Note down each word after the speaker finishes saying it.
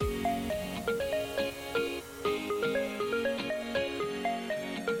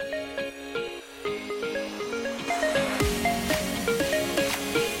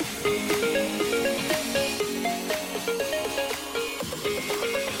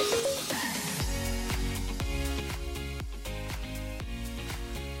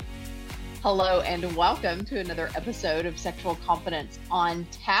Hello and welcome to another episode of Sexual Confidence on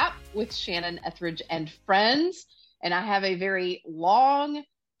Tap with Shannon Ethridge and friends. And I have a very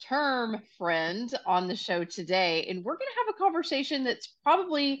long-term friend on the show today. And we're going to have a conversation that's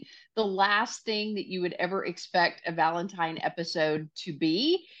probably the last thing that you would ever expect a Valentine episode to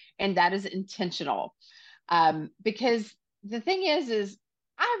be. And that is intentional. Because the thing is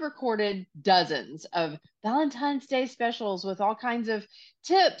I've recorded dozens of Valentine's Day specials with all kinds of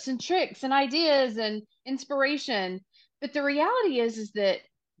tips and tricks and ideas and inspiration. But the reality is that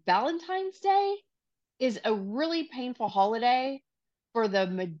Valentine's Day is a really painful holiday for the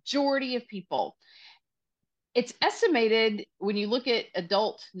majority of people. It's estimated when you look at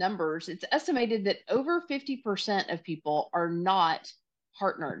adult numbers, it's estimated that over 50% of people are not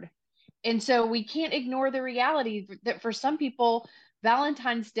partnered. And so we can't ignore the reality that for some people,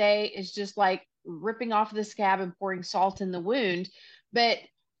 Valentine's Day is just like ripping off the scab and pouring salt in the wound. But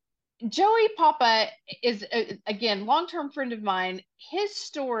Joey Papa is, again, long-term friend of mine. His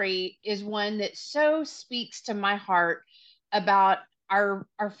story is one that so speaks to my heart about our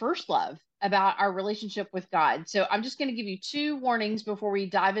first love, about our relationship with God. So I'm just going to give you two warnings before we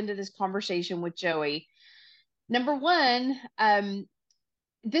dive into this conversation with Joey. Number one,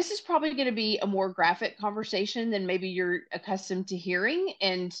 this is probably going to be a more graphic conversation than maybe you're accustomed to hearing.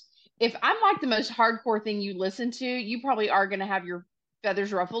 And if I'm like the most hardcore thing you listen to, you probably are going to have your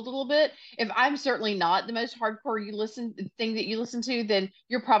feathers ruffled a little bit. If I'm certainly not the most hardcore thing that you listen to, then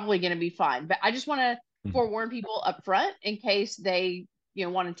you're probably going to be fine. But I just want to forewarn people up front in case they,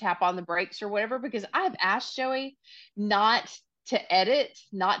 want to tap on the brakes or whatever, because I have asked Joey not to edit,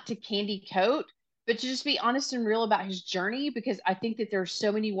 not to candy coat, but to just be honest and real about his journey, because I think that there's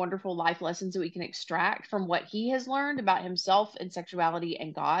so many wonderful life lessons that we can extract from what he has learned about himself and sexuality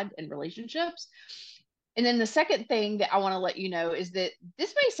and God and relationships. And then the second thing that I want to let you know is that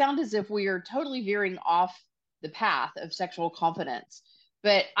this may sound as if we are totally veering off the path of sexual confidence,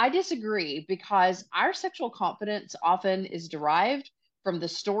 but I disagree, because our sexual confidence often is derived from the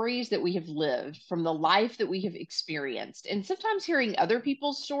stories that we have lived, from the life that we have experienced. And sometimes hearing other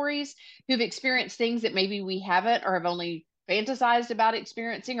people's stories who've experienced things that maybe we haven't or have only fantasized about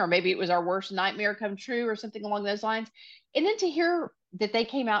experiencing, or maybe it was our worst nightmare come true or something along those lines. And then to hear that they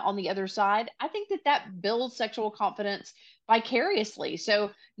came out on the other side, I think that that builds sexual confidence vicariously.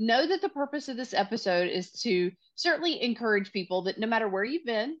 So know that the purpose of this episode is to certainly encourage people that no matter where you've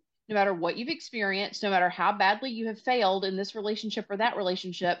been, no matter what you've experienced, no matter how badly you have failed in this relationship or that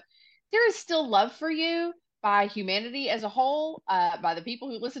relationship, there is still love for you by humanity as a whole, by the people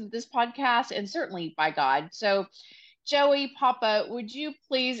who listen to this podcast, and certainly by God. So, Joey Papa, would you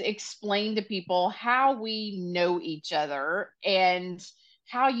please explain to people how we know each other and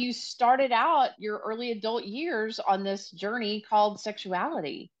how you started out your early adult years on this journey called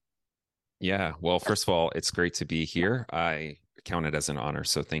sexuality? Yeah, well, first of all, it's great to be here. I count it as an honor,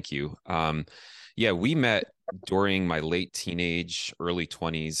 so thank you. Yeah, we met during my late teenage, early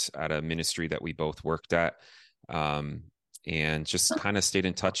 20s at a ministry that we both worked at, and just kind of stayed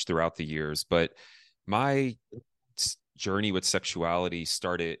in touch throughout the years. But my journey with sexuality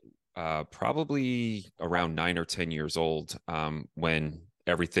started probably around 9 or 10 years old, when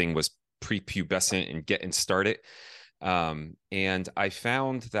everything was prepubescent and getting started. And I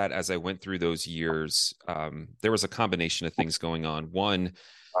found that as I went through those years, there was a combination of things going on. One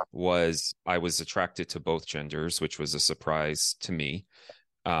was I was attracted to both genders, which was a surprise to me.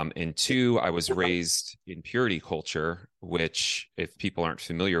 And two, I was raised in purity culture, which, if people aren't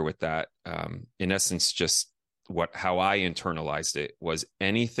familiar with that, in essence, just how I internalized it was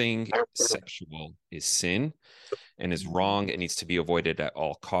anything sexual is sin and is wrong. It needs to be avoided at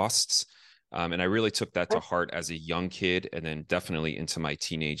all costs. And I really took that to heart as a young kid, and then definitely into my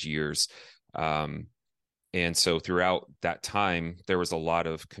teenage years. And so throughout that time, there was a lot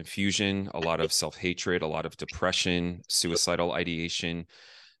of confusion, a lot of self-hatred, a lot of depression, suicidal ideation.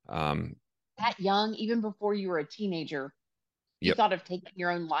 That young, even before you were a teenager, you Yep. thought of taking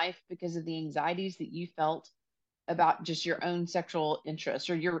your own life because of the anxieties that you felt about just your own sexual interests,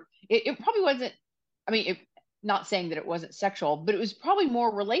 or it probably wasn't, I mean, not saying that it wasn't sexual, but it was probably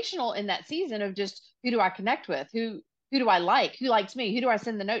more relational in that season of just, who do I connect with? Who do I like? Who likes me? Who do I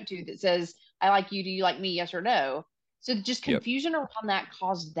send the note to that says, I like you. Do you like me? Yes or no? So just Yep. confusion around that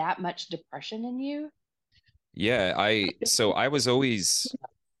caused that much depression in you. Yeah. So I was always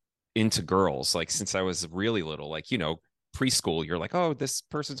into girls, like since I was really little, like, preschool, you're like, oh, this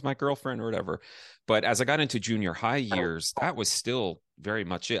person's my girlfriend or whatever. But as I got into junior high years, that was still very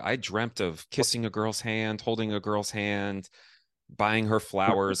much it. I dreamt of kissing a girl's hand, holding a girl's hand, buying her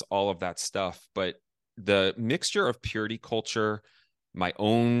flowers, all of that stuff. But the mixture of purity culture my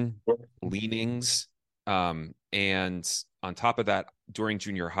own leanings. And on top of that, during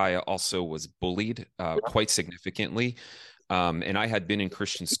junior high, I also was bullied quite significantly. And I had been in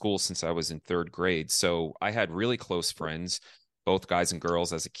Christian school since I was in third grade. So I had really close friends, both guys and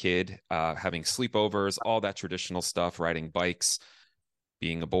girls as a kid, having sleepovers, all that traditional stuff, riding bikes,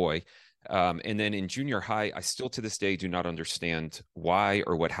 being a boy. And then in junior high, I still to this day do not understand why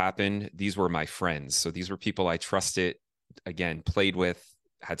or what happened. These were my friends. So these were people I trusted, again, played with,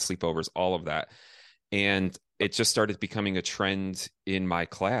 had sleepovers, all of that. And it just started becoming a trend in my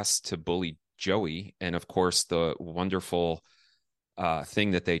class to bully Joey. And of course, the wonderful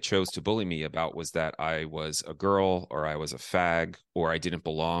thing that they chose to bully me about was that I was a girl or I was a fag or I didn't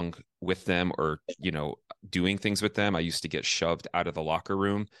belong with them or, doing things with them. I used to get shoved out of the locker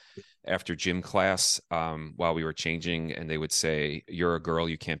room after gym class while we were changing, and they would say, "You're a girl,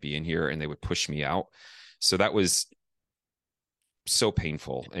 you can't be in here," and they would push me out. So that was so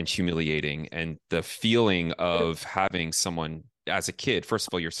painful and humiliating. And the feeling of having someone as a kid, first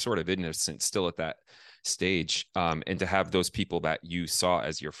of all, you're sort of innocent still at that stage, and to have those people that you saw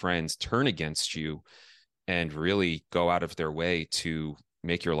as your friends turn against you and really go out of their way to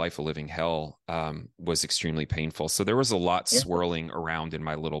make your life a living hell, was extremely painful. So there was a lot swirling around in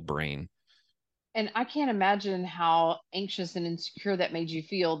my little brain. And I can't imagine how anxious and insecure that made you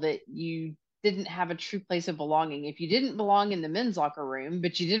feel that you didn't have a true place of belonging. If you didn't belong in the men's locker room,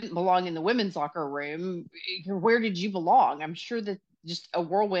 but you didn't belong in the women's locker room, where did you belong? I'm sure that just a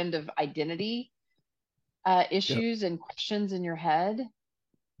whirlwind of identity Yep. issues and questions in your head.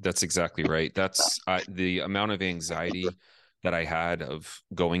 That's exactly right. That's the amount of anxiety that I had of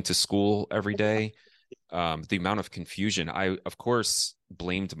going to school every day, the amount of confusion. I, of course,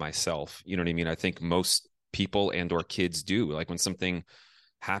 blamed myself. You know what I mean? I think most people and or kids do. Like when something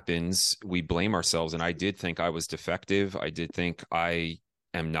happens, we blame ourselves. And I did think I was defective. I did think I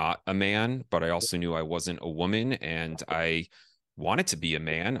am not a man, but I also knew I wasn't a woman and I wanted to be a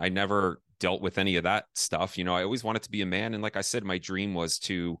man. I never dealt with any of that stuff. I always wanted to be a man. And like I said, my dream was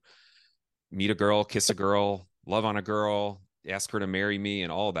to meet a girl, kiss a girl, love on a girl, ask her to marry me,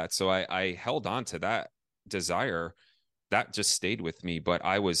 and all of that. So I held on to that desire. That just stayed with me. But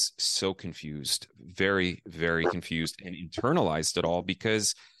I was so confused, very, very confused, and internalized it all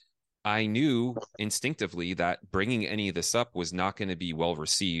because I knew instinctively that bringing any of this up was not going to be well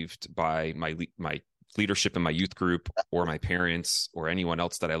received by my leadership in my youth group or my parents or anyone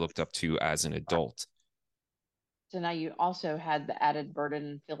else that I looked up to as an adult. So now you also had the added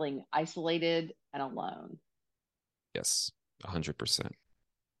burden of feeling isolated and alone. Yes, 100%.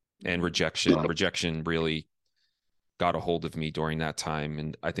 And rejection really got a hold of me during that time.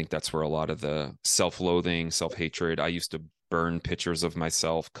 And I think that's where a lot of the self-loathing, self-hatred, I used to burn pictures of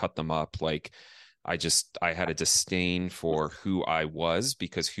myself, cut them up. Like I had a disdain for who I was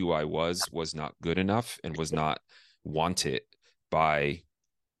because who I was not good enough and was not wanted by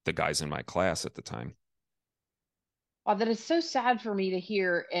the guys in my class at the time. Wow, that is so sad for me to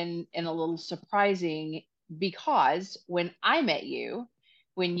hear and a little surprising because when I met you,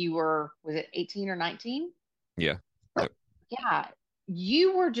 when you were, was it 18 or 19? Yeah. Yep. Yeah,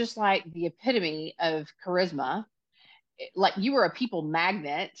 you were just like the epitome of charisma. Like you were a people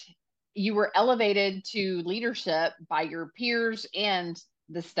magnet. You were elevated to leadership by your peers and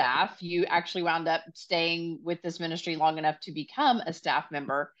the staff. You actually wound up staying with this ministry long enough to become a staff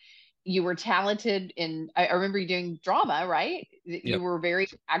member. You were talented in, I remember you doing drama, right? You Yep. were very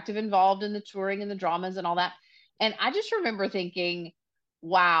active, involved in the touring and the dramas and all that. And I just remember thinking,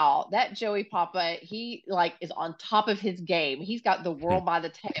 wow, that Joey Papa, he like is on top of his game. He's got the world by the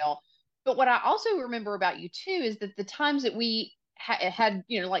tail. But what I also remember about you too is that the times that we had,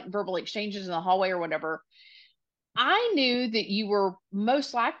 like verbal exchanges in the hallway or whatever, I knew that you were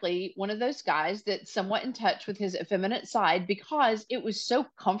most likely one of those guys that's somewhat in touch with his effeminate side because it was so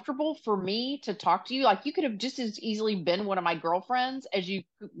comfortable for me to talk to you. Like you could have just as easily been one of my girlfriends as you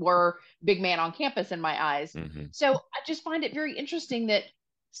were big man on campus in my eyes. Mm-hmm. So I just find it very interesting that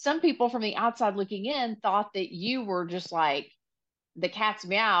some people from the outside looking in thought that you were just like the cat's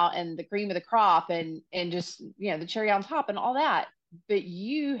meow and the cream of the crop and just the cherry on top and all that, but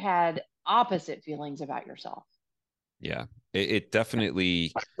you had opposite feelings about yourself. Yeah, it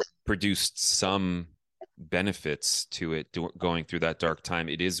definitely produced some benefits to it going through that dark time.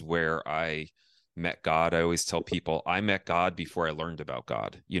 It is where I met God. I always tell people I met God before I learned about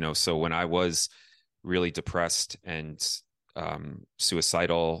God. So when I was really depressed and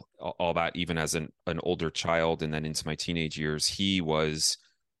suicidal, all that, even as an older child, and then into my teenage years, he was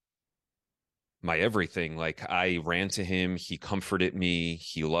my everything. Like I ran to him, he comforted me,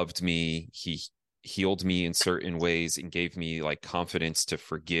 he loved me, he healed me in certain ways and gave me like confidence to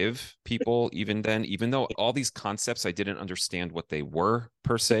forgive people even then, even though all these concepts I didn't understand what they were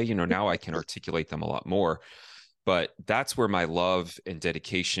per se. Now I can articulate them a lot more. But that's where my love and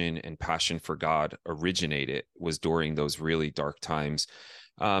dedication and passion for God originated, was during those really dark times.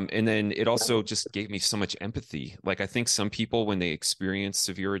 And then it also just gave me so much empathy. Like, I think some people, when they experience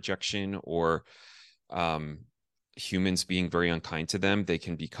severe rejection or um, humans being very unkind to them, they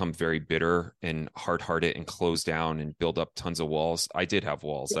can become very bitter and hard-hearted and close down and build up tons of walls. I did have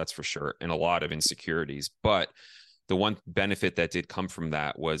walls, that's for sure, and a lot of insecurities. But the one benefit that did come from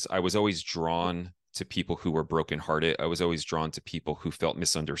that was I was always drawn to people who were brokenhearted. I was always drawn to people who felt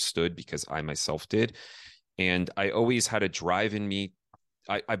misunderstood, because I myself did. And I always had a drive in me.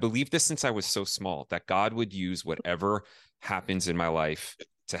 I believed this since I was so small, that God would use whatever happens in my life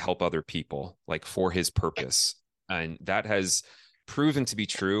to help other people, like for his purpose. And that has proven to be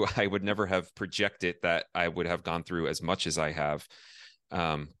true. I would never have projected that I would have gone through as much as I have.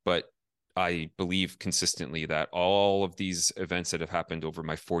 But I believe consistently that all of these events that have happened over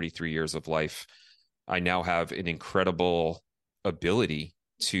my 43 years of life, I now have an incredible ability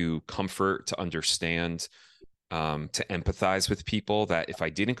to comfort, to understand, to empathize with people, that if I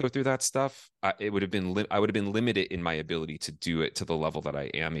didn't go through that stuff, I would have been limited in my ability to do it to the level that I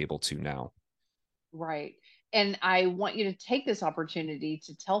am able to now. Right. And I want you to take this opportunity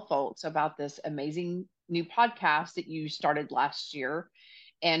to tell folks about this amazing new podcast that you started last year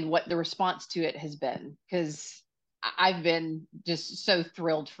and what the response to it has been. Because I've been just so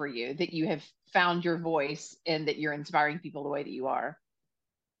thrilled for you that you have found your voice and that you're inspiring people the way that you are.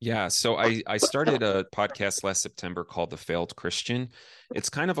 Yeah, so I started a podcast last September called The Failed Christian. It's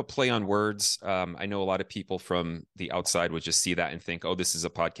kind of a play on words. I know a lot of people from the outside would just see that and think, oh, this is a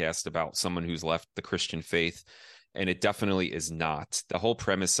podcast about someone who's left the Christian faith. And it definitely is not. The whole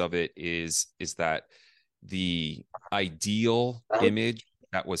premise of it is that the ideal image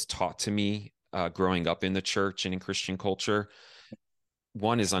that was taught to me growing up in the church and in Christian culture,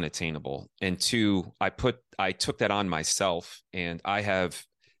 one, is unattainable, and two, I took that on myself, and I have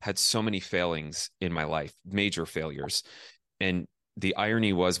had so many failings in my life, major failures. And the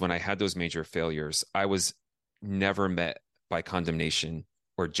irony was, when I had those major failures, I was never met by condemnation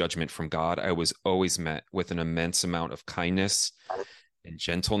or judgment from God. I was always met with an immense amount of kindness and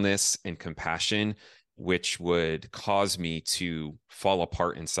gentleness and compassion, which would cause me to fall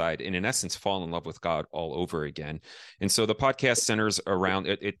apart inside and, in essence, fall in love with God all over again. And so the podcast centers around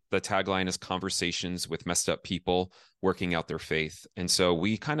it. The tagline is "Conversations with Messed Up People Working Out Their Faith." And so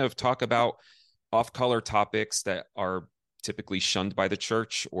we kind of talk about off-color topics that are typically shunned by the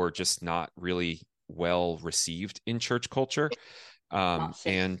church or just not really well received in church culture. Not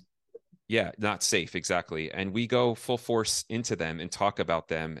safe. And yeah, not safe, exactly. And we go full force into them and talk about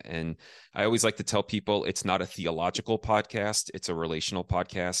them. And I always like to tell people, it's not a theological podcast, it's a relational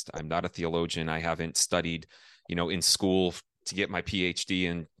podcast. I'm not a theologian. I haven't studied, in school to get my PhD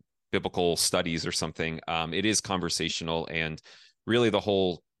in biblical studies or something. It is conversational, and really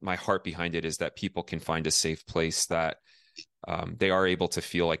my heart behind it is that people can find a safe place, that they are able to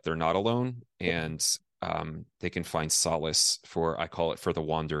feel like they're not alone, and they can find solace I call it, for the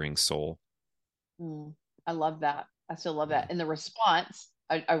wandering soul. I love that. I still love Yeah. that. And the response,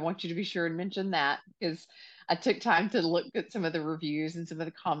 I want you to be sure and mention that, because I took time to look at some of the reviews and some of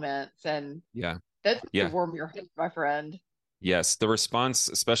the comments, and Yeah. that's to Yeah. warm your heart, my friend. Yes. The response,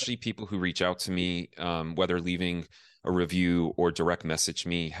 especially people who reach out to me, whether leaving a review or direct message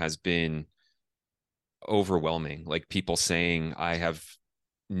me, has been overwhelming. Like, people saying, I have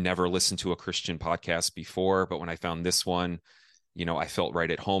never listened to a Christian podcast before, but when I found this one, I felt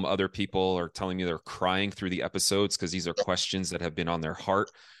right at home. Other people are telling me they're crying through the episodes because these are questions that have been on their heart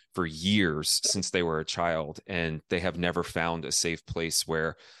for years, since they were a child, and they have never found a safe place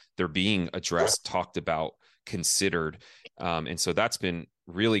where they're being addressed, talked about, considered. And so that's been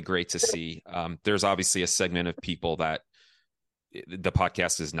really great to see. There's obviously a segment of people that the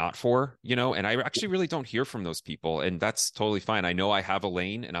podcast is not for, and I actually really don't hear from those people, and that's totally fine. I know I have a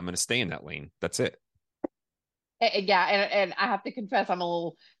lane, and I'm going to stay in that lane. That's it. Yeah, and I have to confess, I'm a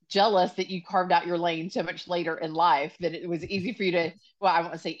little jealous that you carved out your lane so much later in life, that it was easy for you to, well, I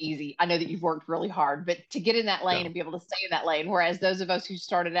won't say easy. I know that you've worked really hard, but to get in that lane Yeah. and be able to stay in that lane, whereas those of us who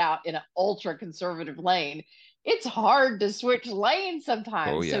started out in an ultra conservative lane, it's hard to switch lanes Oh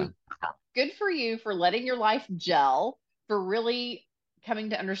sometimes. yeah. So good for you for letting your life gel, for really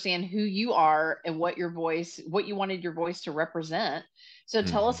coming to understand who you are and what you wanted your voice to represent. So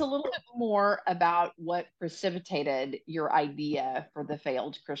tell us Mhm. a little bit more about what precipitated your idea for the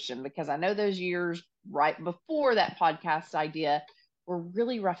Failed Christian, because I know those years right before that podcast idea were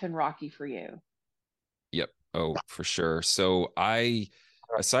really rough and rocky for you. Yep. Oh, for sure. So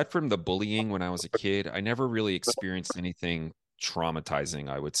aside from the bullying when I was a kid, I never really experienced anything traumatizing,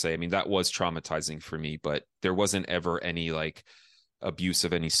 I would say. I mean, that was traumatizing for me, but there wasn't ever any like abuse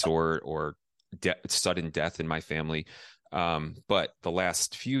of any sort or sudden death in my family. But the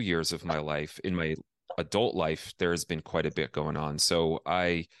last few years of my life, in my adult life, there's been quite a bit going on. So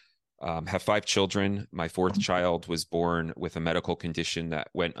I have five children. My fourth child was born with a medical condition that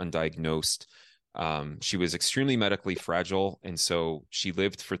went undiagnosed. She was extremely medically fragile, and so she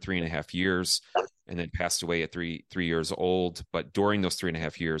lived for 3.5 years and then passed away at three years old. But during those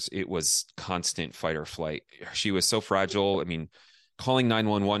 3.5 years, it was constant fight or flight. She was so fragile. I mean, calling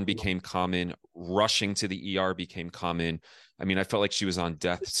 911 became common, rushing to the ER became common. I mean, I felt like she was on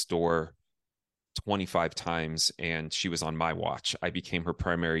death's door 25 times, and she was on my watch. I became her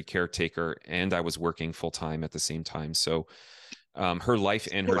primary caretaker and I was working full time at the same time. So her life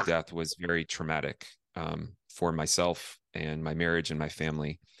and her death was very traumatic for myself and my marriage and my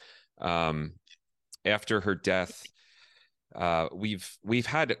family. Um, After her death, we've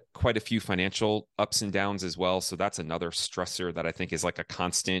had quite a few financial ups and downs as well. So that's another stressor that I think is like a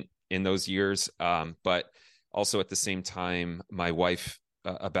constant in those years. But also at the same time, my wife,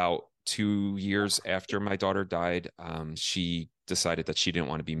 about 2 years after my daughter died, she decided that she didn't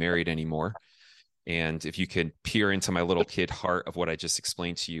want to be married anymore. And if you can peer into my little kid heart of what I just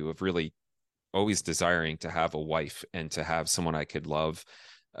explained to you, of really always desiring to have a wife and to have someone I could love,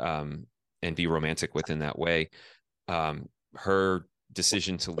 and be romantic with in that way, her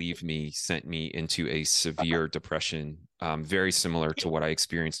decision to leave me sent me into a severe depression, very similar to what I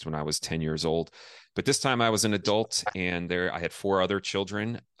experienced when I was 10 years old. But this time I was an adult, and there I had four other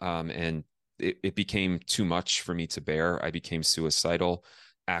children, and it became too much for me to bear. I became suicidal,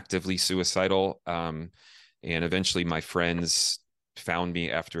 actively suicidal. And eventually my friends found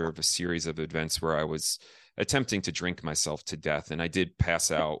me after a series of events where I was attempting to drink myself to death. And I did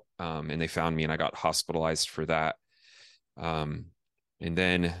pass out, and they found me and I got hospitalized for that. Um, and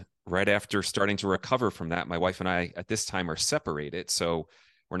then right after starting to recover from that, my wife and I at this time are separated. So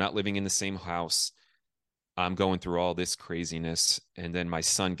we're not living in the same house. I'm going through all this craziness. And then my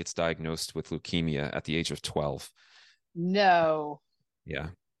son gets diagnosed with leukemia at the age of 12. No. Yeah.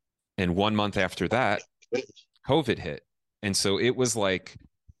 And 1 month after that, COVID hit. And so it was like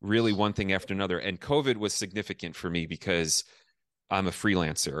really one thing after another. And COVID was significant for me because I'm a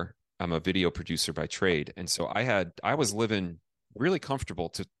freelancer. I'm a video producer by trade. And so I was living really comfortable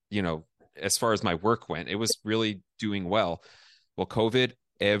to, as far as my work went, it was really doing well. Well, COVID,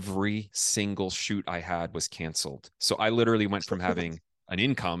 every single shoot I had was canceled. So I literally went from having an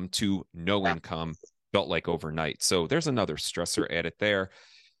income to no income, felt like overnight. So there's another stressor added there.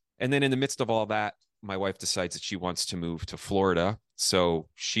 And then in the midst of all that, my wife decides that she wants to move to Florida. So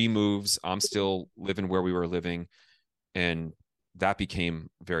she moves. I'm still living where we were living. And that became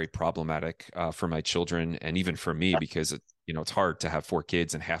very problematic for my children and even for me, because it's hard to have four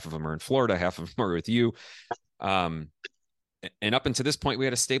kids and half of them are in Florida, half of them are with you. And up until this point, we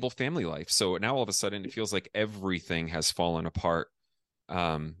had a stable family life. So now all of a sudden, it feels like everything has fallen apart.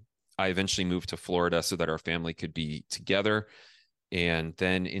 I eventually moved to Florida so that our family could be together. And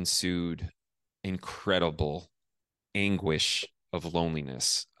then ensued incredible anguish of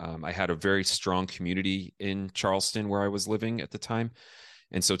loneliness. I had a very strong community in Charleston where I was living at the time.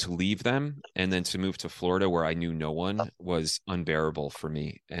 And so to leave them and then to move to Florida where I knew no one was unbearable for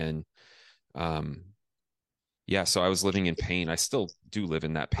me. And yeah, so I was living in pain. I still do live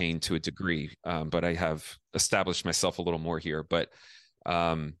in that pain to a degree, but I have established myself a little more here. But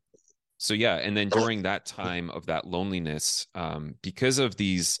so yeah, and then during that time of that loneliness, because of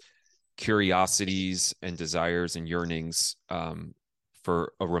these curiosities and desires and yearnings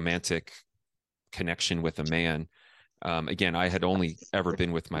for a romantic connection with a man. Again, I had only ever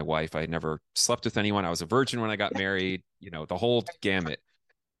been with my wife. I had never slept with anyone. I was a virgin when I got married, the whole gamut.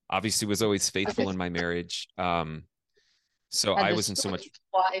 Obviously was always faithful in my marriage. So Had I to wasn't so stretch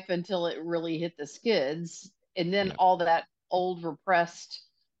much. life until it really hit the skids. And then Yeah. all that old repressed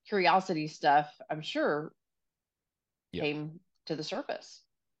curiosity stuff, I'm sure, Yeah. came to the surface.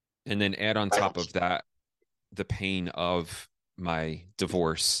 And then add on top of that, the pain of my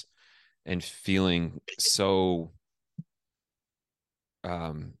divorce and feeling so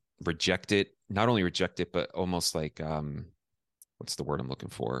rejected, not only rejected, but almost like what's the word I'm looking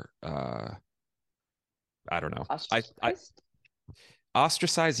for? I don't know. I Ostracized?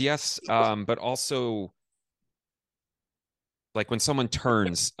 ostracized, yes, but also like when someone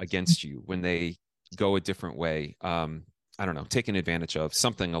turns against you, when they go a different way, I don't know, taken advantage of,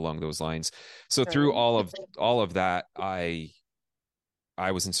 something along those lines. So through Right. all of that, I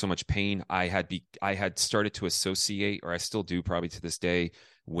I was in so much pain. I had started to associate, or I still do probably to this day,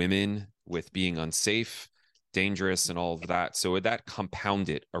 women with being unsafe, dangerous, and all of that. So that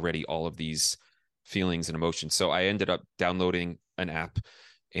compounded already all of these feelings and emotions. So I ended up downloading an app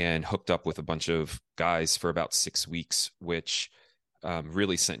and hooked up with a bunch of guys for about 6 weeks, which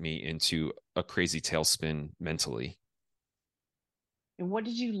really sent me into a crazy tailspin mentally. And what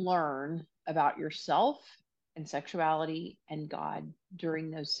did you learn about yourself and sexuality and God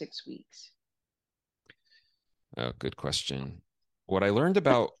during those 6 weeks? Oh, good question. What I learned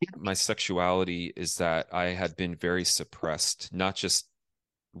about my sexuality is that I had been very suppressed, not just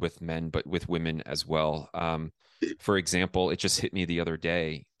with men, but with women as well. For example, it just hit me the other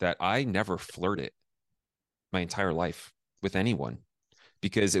day that I never flirted my entire life with anyone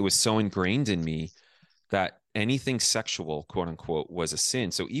because it was so ingrained in me that anything sexual, quote unquote, was a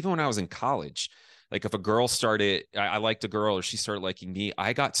sin. So even when I was in college, like if a girl started, I liked a girl or she started liking me,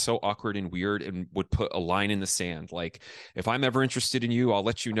 I got so awkward and weird and would put a line in the sand. Like, if I'm ever interested in you, I'll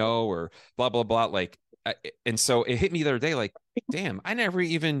let you know, or blah, blah, blah. Like, and so it hit me the other day, like, damn, I never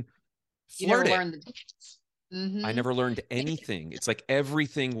even You never flirted. learned the dance. I Mm-hmm. never learned anything. It's like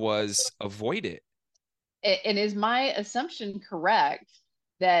everything was avoided. And is my assumption correct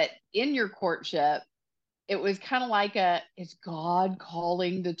that in your courtship, it was kind of like it's God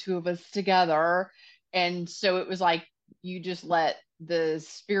calling the two of us together? And so it was like you just let the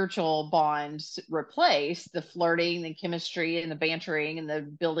spiritual bonds replace the flirting, the chemistry, and the bantering and the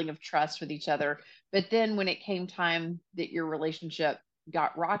building of trust with each other. But then when it came time that your relationship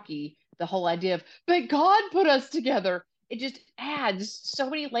got rocky, the whole idea of, but God put us together, it just adds so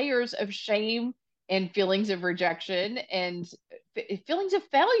many layers of shame and feelings of rejection and feelings of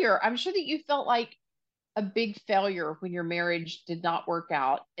failure. I'm sure that you felt like a big failure when your marriage did not work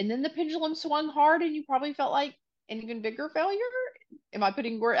out. And then the pendulum swung hard and you probably felt like an even bigger failure. Am I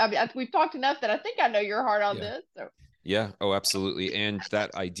putting word? I mean, we've talked enough that I think I know your heart on Yeah. this. So Yeah. Oh, absolutely. And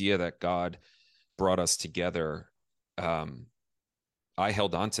that idea that God brought us together, um, I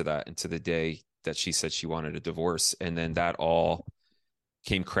held on to that into the day that she said she wanted a divorce. And then that all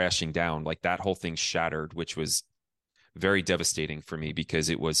came crashing down. Like that whole thing shattered, which was very devastating for me because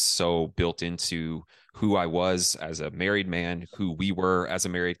it was so built into who I was as a married man, who we were as a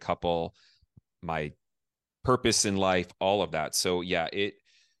married couple, my purpose in life, all of that. So yeah,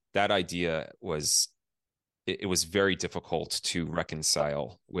 that idea was it was very difficult to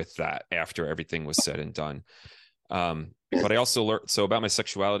reconcile with that after everything was said and done. But I also learned so about my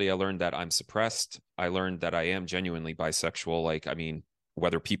sexuality. I learned that I'm suppressed. I learned that I am genuinely bisexual. Like, I mean,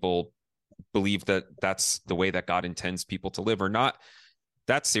 whether people believe that that's the way that God intends people to live or not,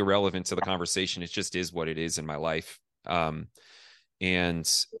 that's irrelevant to the conversation. It just is what it is in my life.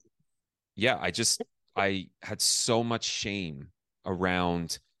 And yeah, I had so much shame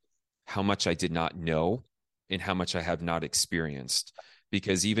around how much I did not know and how much I have not experienced.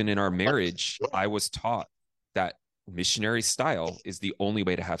 Because even in our marriage, I was taught that missionary style is the only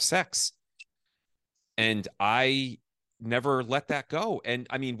way to have sex. And I never let that go. And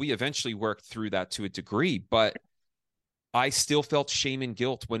I mean, we eventually worked through that to a degree, but I still felt shame and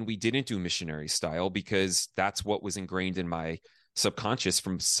guilt when we didn't do missionary style because that's what was ingrained in my subconscious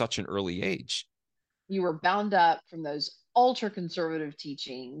from such an early age. you were bound up from those ultra conservative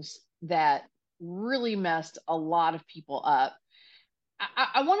teachings that really messed a lot of people up.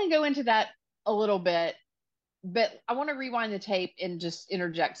 I want to go into that a little bit, but I want to rewind the tape and just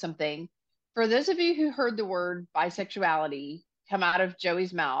interject something. For those of you who heard the word bisexuality come out of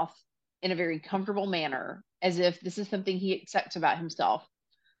Joey's mouth in a very comfortable manner, as if this is something he accepts about himself,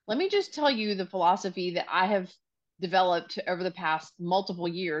 let me just tell you the philosophy that I have developed over the past multiple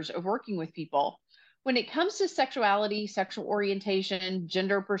years of working with people. When it comes to sexuality, sexual orientation,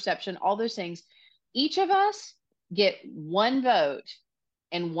 gender perception, all those things, each of us get one vote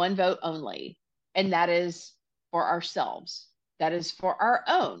and one vote only. And that is for ourselves. That is for our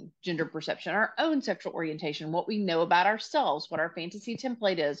own gender perception, our own sexual orientation, what we know about ourselves, what our fantasy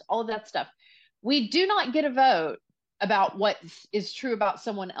template is, all of that stuff. We do not get a vote about what is true about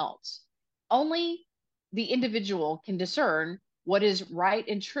someone else. Only the individual can discern what is right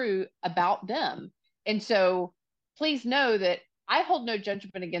and true about them. And so please know that I hold no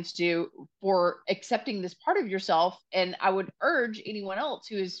judgment against you for accepting this part of yourself. And I would urge anyone else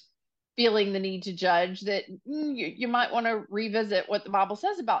who is feeling the need to judge that you might want to revisit what the Bible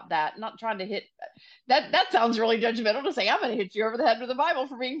says about that. Not trying to hit that. That sounds really judgmental to say I'm going to hit you over the head with the Bible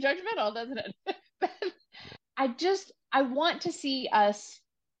for being judgmental, doesn't it? But I want to see us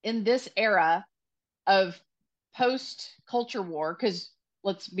in this era of post culture war, because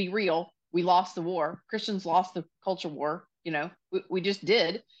let's be real, we lost the war. Christians lost the culture war. We just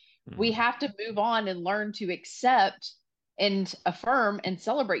did. We Mhm. have to move on and learn to accept and affirm and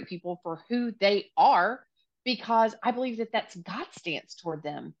celebrate people for who they are, because I believe that that's God's stance toward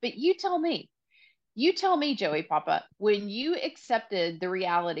them. But you tell me, Joey Papa, when you accepted the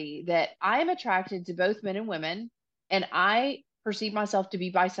reality that I am attracted to both men and women and I perceive myself to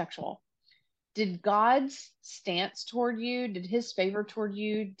be bisexual, did God's stance toward you, did his favor toward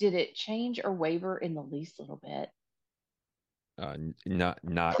you, did it change or waver in the least little bit?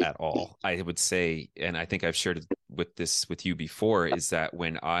 Not at all. I would say, and I think I've shared with you before, is that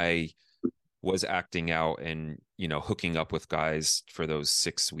when I was acting out and hooking up with guys for those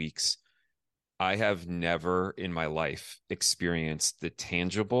 6 weeks, I have never in my life experienced the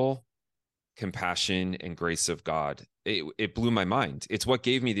tangible compassion and grace of God. It blew my mind. It's what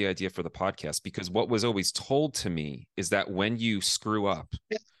gave me the idea for the podcast, because what was always told to me is that when you screw up,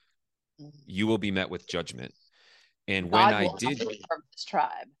 you will be met with judgment. And when God I will did, not be from this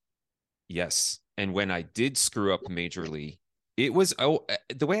tribe. yes, and when I did screw up majorly, it was,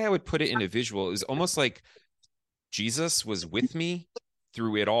 the way I would put it in a visual is almost like Jesus was with me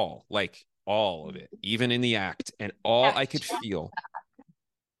through it all, like all of it, even in the act, and all I could feel.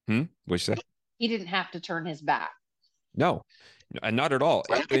 What'd you say? He didn't have to turn his back. No, not at all.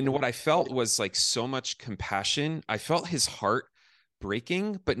 And what I felt was like so much compassion. I felt his heart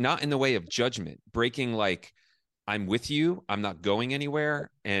breaking, but not in the way of judgment, breaking like, I'm with you, I'm not going anywhere,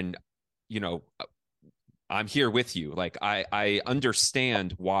 and you know, I'm here with you. Like I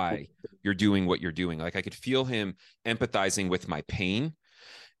understand why you're doing what you're doing. Like I could feel him empathizing with my pain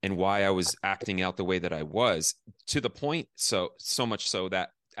and why I was acting out the way that I was, to the point so much so that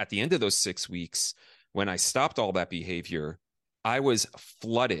at the end of those 6 weeks, when I stopped all that behavior, I was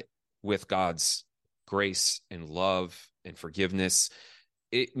flooded with God's grace and love and forgiveness.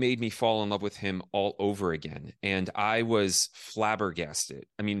 It made me fall in love with him all over again. And I was flabbergasted.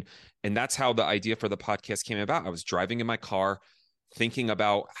 I mean, and that's how the idea for the podcast came about. I was driving in my car thinking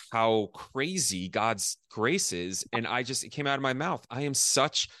about how crazy God's grace is. And it came out of my mouth. I am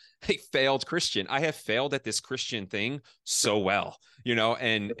such a failed Christian. I have failed at this Christian thing so well,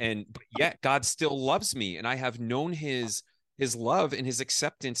 but yet God still loves me. And I have known his love and his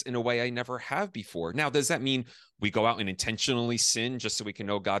acceptance in a way I never have before. Now, does that mean we go out and intentionally sin just so we can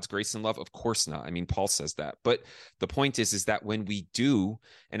know God's grace and love? Of course not. I mean, Paul says that. But the point is that when we do,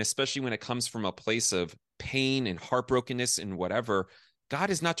 and especially when it comes from a place of pain and heartbrokenness and whatever, God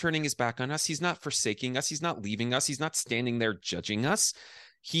is not turning his back on us. He's not forsaking us. He's not leaving us. He's not standing there judging us.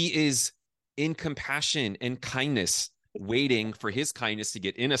 He is in compassion and kindness, waiting for his kindness to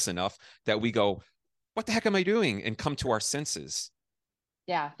get in us enough that we go, what the heck am I doing? And come to our senses.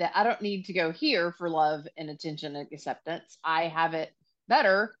 Yeah, that I don't need to go here for love and attention and acceptance. I have it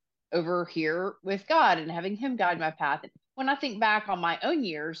better over here with God and having him guide my path. When I think back on my own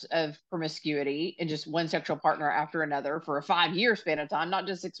years of promiscuity and just one sexual partner after another for a 5 year span of time, not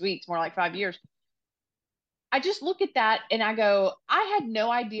just 6 weeks, more like 5 years, I just look at that and I go, I had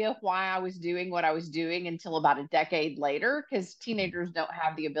no idea why I was doing what I was doing until about a decade later, because teenagers don't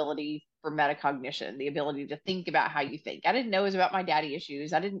have the ability for metacognition, the ability to think about how you think. I didn't know it was about my daddy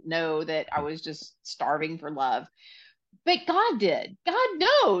issues. I didn't know that I was just starving for love. But God did. God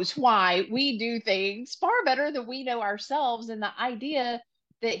knows why we do things far better than we know ourselves. And the idea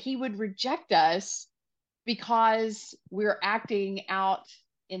that He would reject us because we're acting out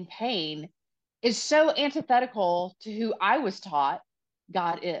in pain is so antithetical to who I was taught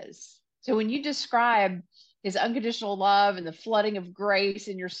God is. So when you describe his unconditional love and the flooding of grace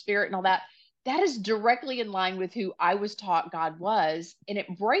in your spirit and all that, that is directly in line with who I was taught God was. And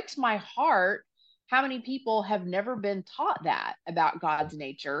it breaks my heart how many people have never been taught that about God's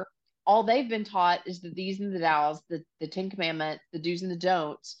nature. All they've been taught is the these and the thous, the Ten Commandments, the do's and the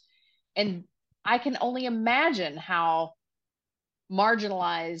don'ts. And I can only imagine how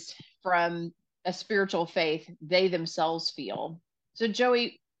marginalized from a spiritual faith they themselves feel. So,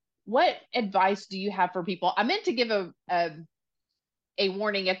 Joey, what advice do you have for people? I meant to give a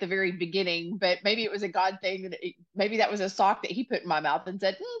warning at the very beginning, but maybe it was a God thing. Maybe that was a sock that he put in my mouth and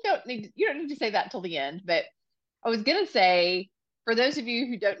said, you don't need to say that until the end. But I was going to say, for those of you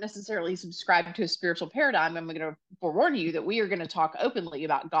who don't necessarily subscribe to a spiritual paradigm, I'm going to forewarn you that we are going to talk openly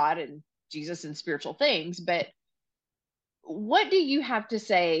about God and Jesus and spiritual things. But what do you have to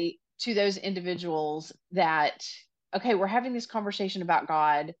say to those individuals that, okay, we're having this conversation about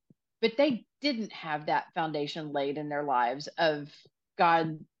God, but they didn't have that foundation laid in their lives of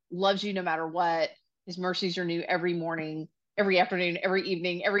God loves you no matter what, his mercies are new every morning, every afternoon, every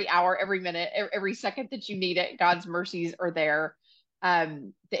evening, every hour, every minute, every second that you need it, God's mercies are there,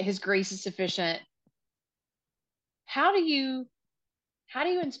 that his grace is sufficient. how do you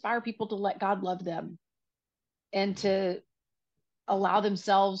inspire people to let God love them and to allow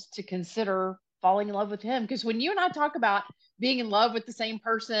themselves to consider falling in love with him? Because when you and I talk about being in love with the same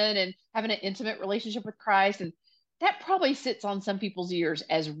person and having an intimate relationship with Christ, and that probably sits on some people's ears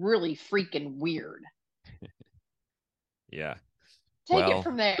as really freaking weird. Yeah. Take it Well,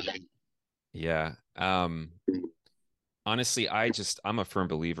 from there. yeah. Honestly, I'm a firm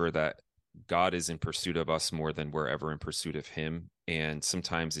believer that God is in pursuit of us more than we're ever in pursuit of him. And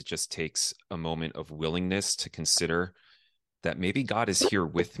sometimes it just takes a moment of willingness to consider that maybe God is here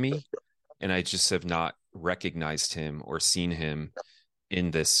with me and I just have not recognized him or seen him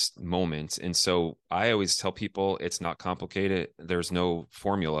in this moment. And so I always tell people it's not complicated. There's no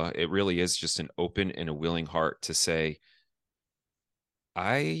formula. It really is just an open and a willing heart to say,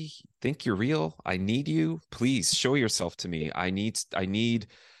 I think you're real. I need you. Please show yourself to me. I need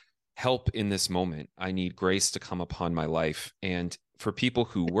help in this moment. I need grace to come upon my life. And for people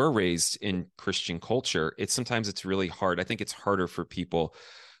who were raised in Christian culture, it's really hard. I think it's harder for people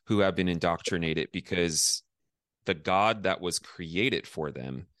who have been indoctrinated because the God that was created for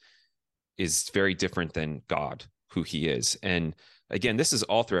them is very different than God, who he is. And again, this is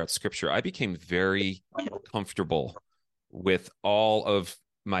all throughout scripture. I became very comfortable with all of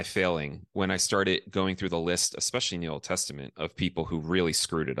my failing when I started going through the list, especially in the Old Testament, of people who really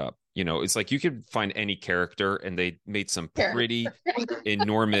screwed it up. You know, it's like you could find any character and they made some pretty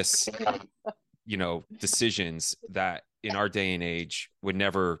enormous, decisions that in our day and age would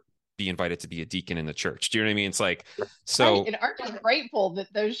never be invited to be a deacon in the church. Do you know what I mean? It's like, Right. so And aren't you grateful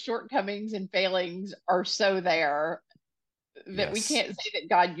that those shortcomings and failings are so there that we yes, can't say that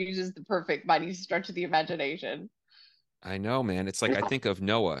God uses the perfect by any stretch of the imagination? I know, man. It's like I think of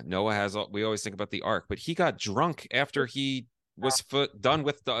Noah. Noah has we always think about the ark, but he got drunk after he was done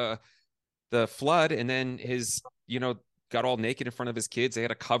with the flood, and then got all naked in front of his kids. They had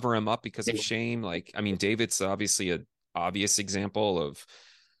to cover him up because of shame. Like, I mean, David's obviously an obvious example of,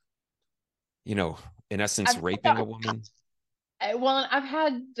 in essence, I've raping a woman. well, I've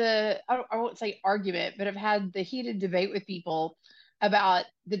had I won't say argument, but I've had the heated debate with people about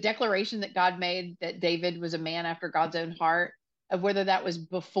the declaration that God made that David was a man after God's own heart, of whether that was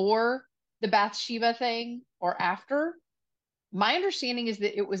before the Bathsheba thing or after. My understanding is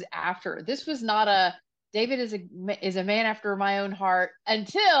that it was after. This was not a David is a man after my own heart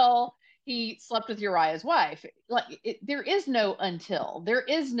until he slept with Uriah's wife. There is no until. There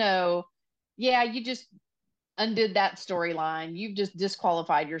is no, yeah, you just undid that storyline. You've just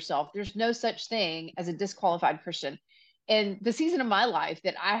disqualified yourself. There's no such thing as a disqualified Christian. And the season of my life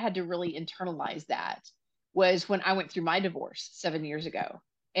that I had to really internalize that was when I went through my divorce 7 years ago.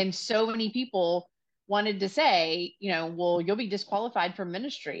 And so many people wanted to say, well, you'll be disqualified from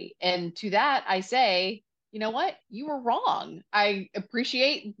ministry. And to that, I say, you know what? You were wrong. I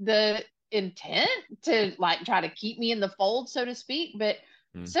appreciate the intent to like try to keep me in the fold, so to speak. But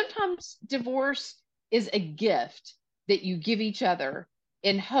Hmm. sometimes divorce is a gift that you give each other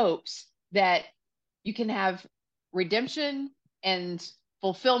in hopes that you can have redemption and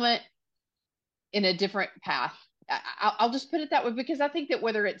fulfillment in a different path. I'll just put it that way because I think that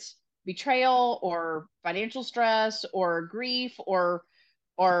whether it's betrayal or financial stress or grief or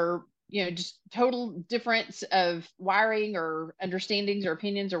just total difference of wiring or understandings or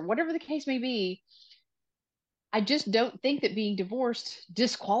opinions or whatever the case may be, I just don't think that being divorced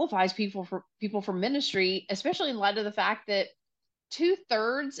disqualifies people from ministry, especially in light of the fact that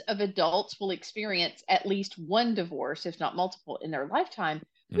 2/3 of adults will experience at least one divorce, if not multiple, in their lifetime.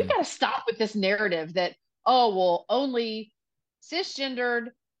 We've Hmm. got to stop with this narrative that, oh, well, only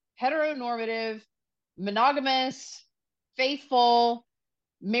cisgendered, heteronormative, monogamous, faithful,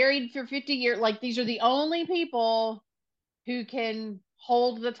 married for 50 years, like these are the only people who can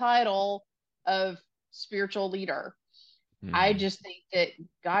hold the title of spiritual leader. I Hmm. just think that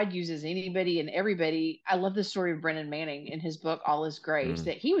God uses anybody and everybody. I love the story of Brennan Manning in his book, All Is Grace, Hmm.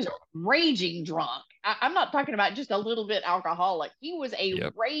 that he was a raging drunk. I'm not talking about just a little bit alcoholic. He was a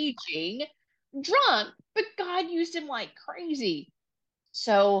Yep. raging drunk, but God used him like crazy.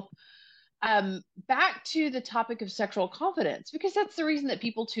 So, back to the topic of sexual confidence, because that's the reason that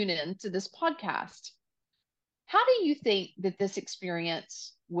people tune in to this podcast. How do you think that this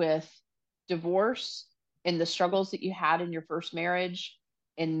experience with divorce and the struggles that you had in your first marriage,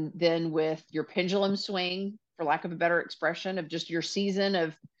 and then with your pendulum swing, for lack of a better expression, of just your season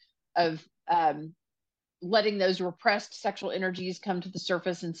of letting those repressed sexual energies come to the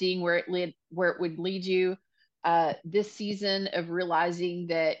surface and seeing where it would lead you, this season of realizing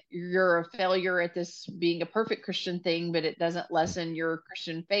that you're a failure at this being a perfect Christian thing, but it doesn't lessen your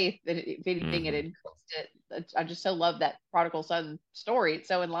Christian faith. That if anything, it Hmm. increased it. I just so love that prodigal son story. It's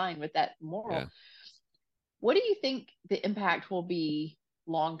so in line with that moral. Yeah. What do you think the impact will be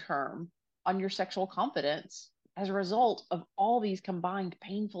long term on your sexual confidence as a result of all these combined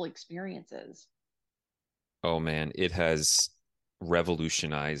painful experiences? Oh man, it has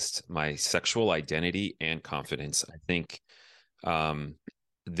revolutionized my sexual identity and confidence. I think um,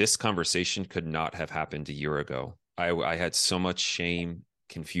 this conversation could not have happened a year ago. I had so much shame,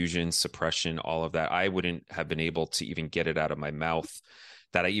 confusion, suppression, all of that. I wouldn't have been able to even get it out of my mouth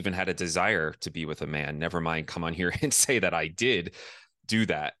that I even had a desire to be with a man. Never mind, come on here and say that I did do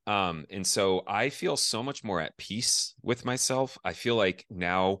that. And so I feel so much more at peace with myself. I feel like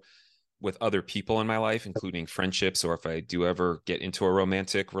now with other people in my life, including friendships, or if I do ever get into a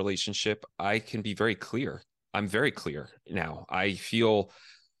romantic relationship, I can be very clear. I'm very clear now. I feel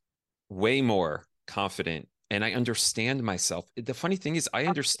way more confident and I understand myself. The funny thing is, I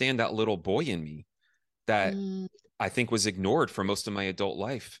understand that little boy in me that Mm. I think was ignored for most of my adult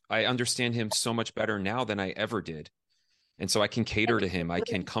life. I understand him so much better now than I ever did. And so I can cater to him, I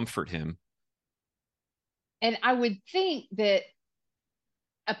can comfort him. And I would think that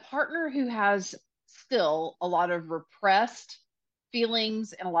a partner who has still a lot of repressed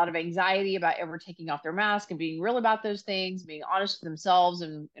feelings and a lot of anxiety about ever taking off their mask and being real about those things, being honest with themselves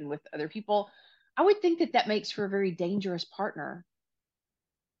and with other people, I would think that that makes for a very dangerous partner,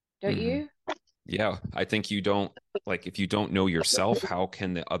 don't Mm-hmm. you? Yeah, I think you don't like if you don't know yourself, how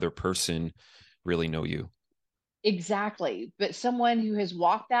can the other person really know you? Exactly. But someone who has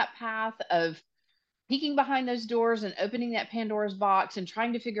walked that path of peeking behind those doors and opening that Pandora's box and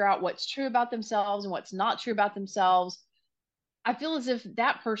trying to figure out what's true about themselves and what's not true about themselves, I feel as if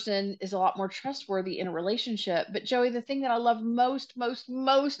that person is a lot more trustworthy in a relationship. But Joey, the thing that I love most, most,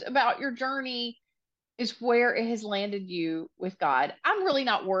 most about your journey is where it has landed you with God. I'm really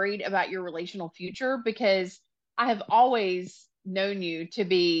not worried about your relational future because I have always known you to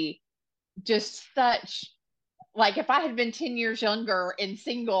be just such, like, if I had been 10 years younger and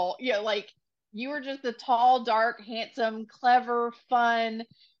single, like, you were just a tall, dark, handsome, clever, fun,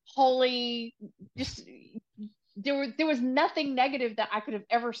 holy, just there was nothing negative that I could have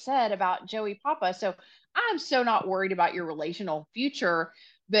ever said about Joey Papa. So I'm so not worried about your relational future.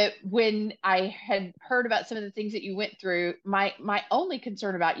 But when I had heard about some of the things that you went through, my only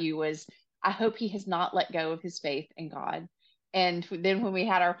concern about you was I hope he has not let go of his faith in God. And then when we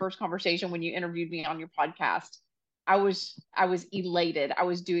had our first conversation, when you interviewed me on your podcast, I was elated. I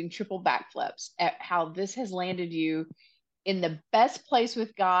was doing triple backflips at how this has landed you in the best place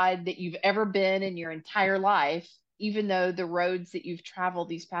with God that you've ever been in your entire life, even though the roads that you've traveled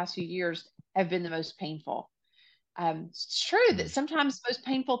these past few years have been the most painful. It's true that Mm. sometimes the most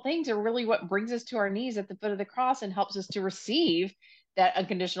painful things are really what brings us to our knees at the foot of the cross and helps us to receive that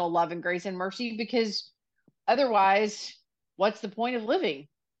unconditional love and grace and mercy, because otherwise, what's the point of living?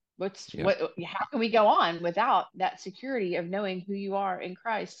 Yep. How can we go on without that security of knowing who you are in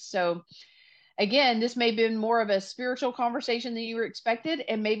Christ? So again, this may have been more of a spiritual conversation than you were expected,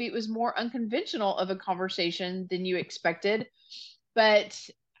 and maybe it was more unconventional of a conversation than you expected. But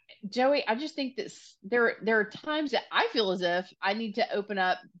Joey, I just think that there are times that I feel as if I need to open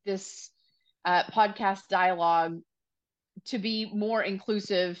up this podcast dialogue to be more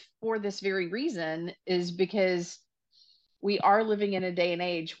inclusive for this very reason, is because we are living in a day and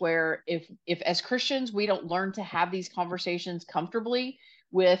age where if as Christians we don't learn to have these conversations comfortably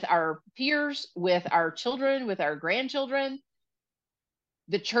with our peers, with our children, with our grandchildren,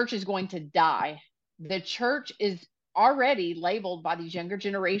 the church is going to die. The church is already labeled by these younger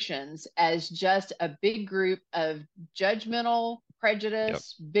generations as just a big group of judgmental, Yep.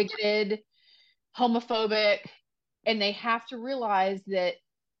 prejudiced, bigoted, homophobic, and they have to realize that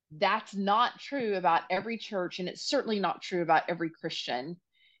that's not true about every church, and it's certainly not true about every Christian.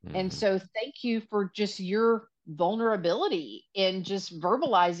 And Hmm. so thank you for just your vulnerability in just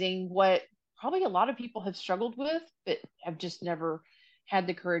verbalizing what probably a lot of people have struggled with, but have just never had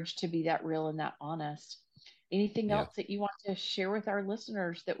the courage to be that real and that honest. Anything Yeah. else that you want to share with our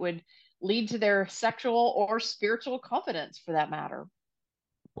listeners that would lead to their sexual or spiritual confidence for that matter?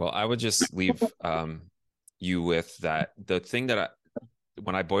 Well, I would just leave you with that. The thing that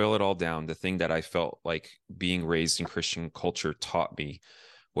when I boil it all down, the thing that I felt like being raised in Christian culture taught me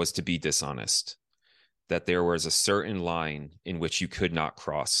was to be dishonest, that there was a certain line in which you could not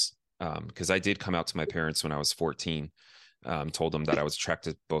cross. Because I did come out to my parents when I was 14, told them that I was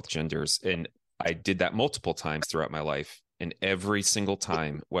attracted to both genders. And I did that multiple times throughout my life. And every single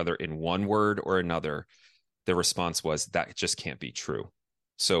time, whether in one word or another, the response was, that just can't be true.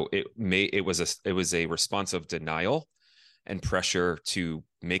 So it was a response of denial and pressure to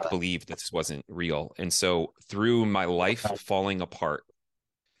make believe that this wasn't real. And so through my life falling apart,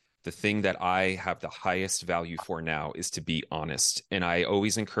 the thing that I have the highest value for now is to be honest. And I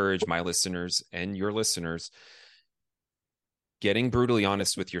always encourage my listeners and your listeners, getting brutally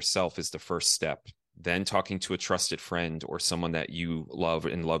honest with yourself is the first step. Then talking to a trusted friend or someone that you love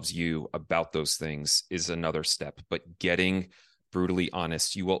and loves you about those things is another step. But getting brutally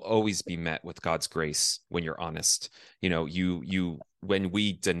honest, you will always be met with God's grace when you're honest. When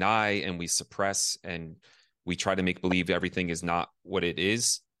we deny and we suppress and we try to make believe everything is not what it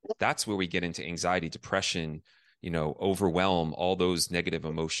is, that's where we get into anxiety, depression, overwhelm, all those negative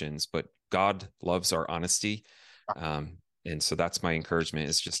emotions. But God loves our honesty. And so that's my encouragement,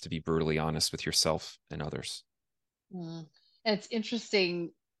 is just to be brutally honest with yourself and others. Mm. It's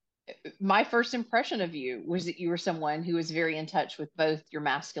interesting. My first impression of you was that you were someone who was very in touch with both your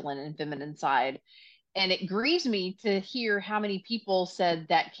masculine and feminine side. And it grieves me to hear how many people said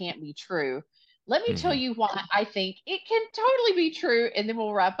that can't be true. Let me tell you why I think it can totally be true, and then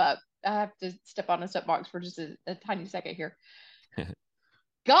we'll wrap up. I have to step on a soapbox for just a tiny second here.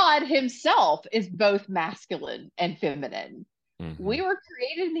 God himself is both masculine and feminine. We were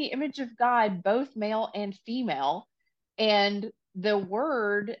created in the image of God, both male and female. And the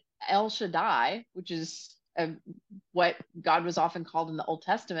word El Shaddai, which is what God was often called in the Old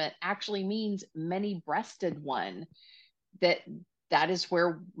Testament, actually means many-breasted one. That is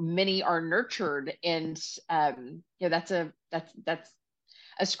where many are nurtured, and that's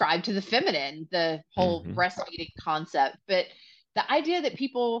ascribed to the feminine, the whole breastfeeding concept. But the idea that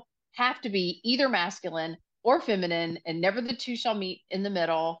people have to be either masculine or feminine and never the two shall meet in the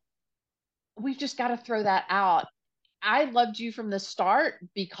middle, we've just got to throw that out. I loved you from the start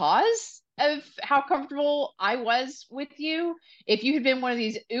because of how comfortable I was with you. If you had been one of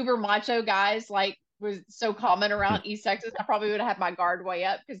these uber macho guys, like was so common around East Texas, I probably would have had my guard way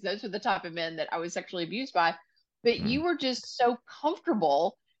up, because those were the type of men that I was sexually abused by. But you were just so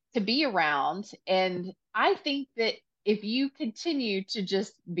comfortable to be around. And I think that if you continue to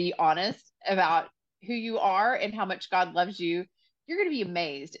just be honest about who you are and how much God loves you, you're going to be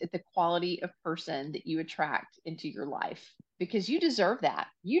amazed at the quality of person that you attract into your life, because you deserve that.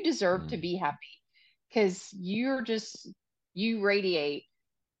 You deserve to be happy, because you radiate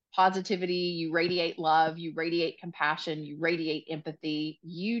positivity, you radiate love, you radiate compassion, you radiate empathy.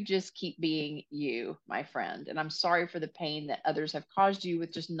 You just keep being you, my friend. And I'm sorry for the pain that others have caused you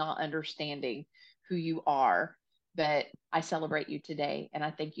with just not understanding who you are. But I celebrate you today. And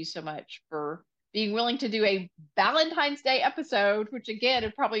I thank you so much for being willing to do a Valentine's Day episode, which again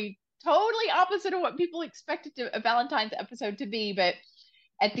is probably totally opposite of what people expected a Valentine's episode to be. But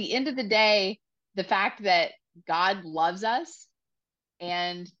at the end of the day, the fact that God loves us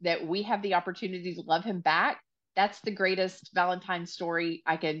and that we have the opportunity to love him back, that's the greatest Valentine story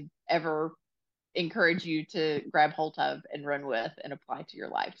I could ever encourage you to grab hold of and run with and apply to your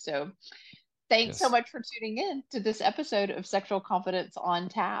life. So thanks so much for tuning in to this episode of Sexual Confidence on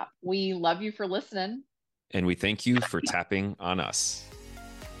Tap. We love you for listening. And we thank you for tapping on us.